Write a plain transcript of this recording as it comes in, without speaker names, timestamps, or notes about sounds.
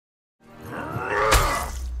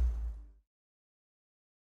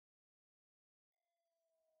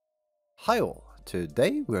Hi all,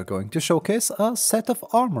 today we are going to showcase a set of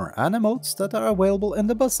armor and emotes that are available in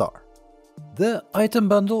the Bazaar. The item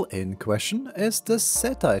bundle in question is the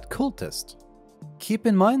Setite Cultist. Keep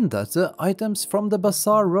in mind that the items from the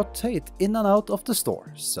Bazaar rotate in and out of the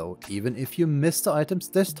store, so even if you miss the items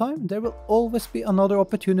this time, there will always be another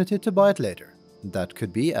opportunity to buy it later. That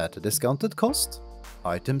could be at a discounted cost,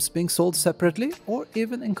 items being sold separately, or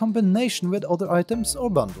even in combination with other items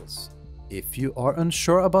or bundles. If you are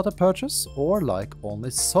unsure about a purchase, or like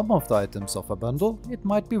only some of the items of a bundle, it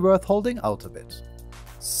might be worth holding out a bit.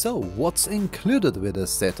 So what's included with the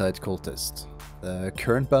Setite Cultist? The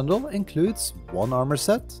current bundle includes 1 armor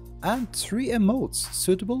set and 3 emotes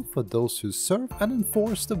suitable for those who serve and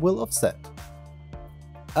enforce the will of Set.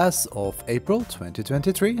 As of April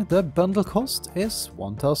 2023, the bundle cost is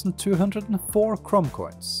 1204 Chrome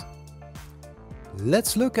coins.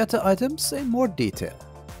 Let's look at the items in more detail.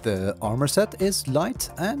 The armor set is light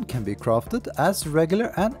and can be crafted as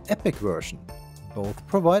regular and epic version. Both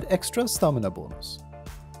provide extra stamina bonus.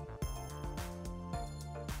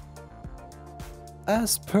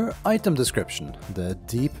 As per item description, the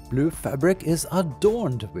deep blue fabric is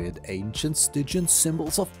adorned with ancient Stygian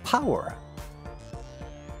symbols of power.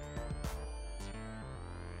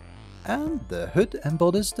 And the hood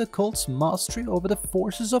embodies the cult's mastery over the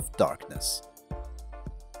forces of darkness.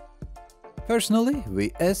 Personally,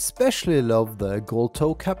 we especially love the gold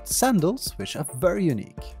toe-capped sandals, which are very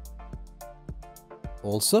unique.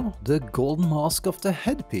 Also, the golden mask of the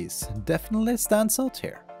headpiece definitely stands out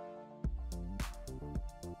here.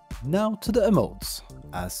 Now to the emotes.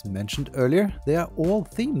 As mentioned earlier, they are all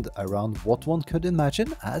themed around what one could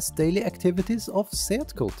imagine as daily activities of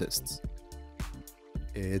Setite Cultists.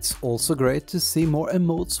 It's also great to see more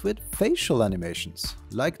emotes with facial animations,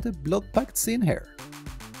 like the blood pact scene here.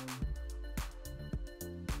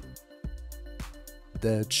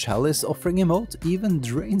 The Chalice offering emote even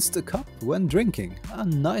drains the cup when drinking, a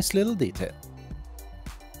nice little detail.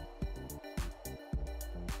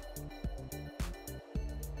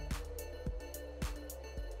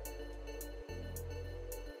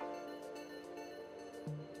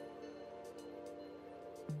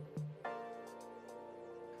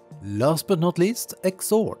 Last but not least,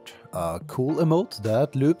 Exhort, a cool emote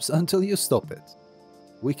that loops until you stop it.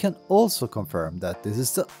 We can also confirm that this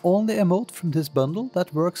is the only emote from this bundle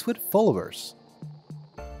that works with followers.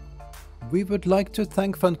 We would like to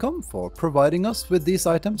thank Funcom for providing us with these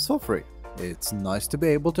items for free. It's nice to be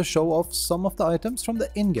able to show off some of the items from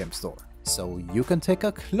the in-game store, so you can take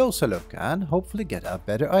a closer look and hopefully get a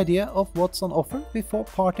better idea of what's on offer before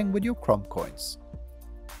parting with your Chrome coins.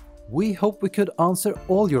 We hope we could answer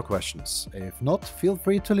all your questions. If not, feel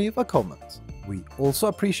free to leave a comment. We also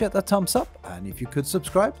appreciate a thumbs up, and if you could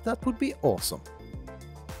subscribe, that would be awesome.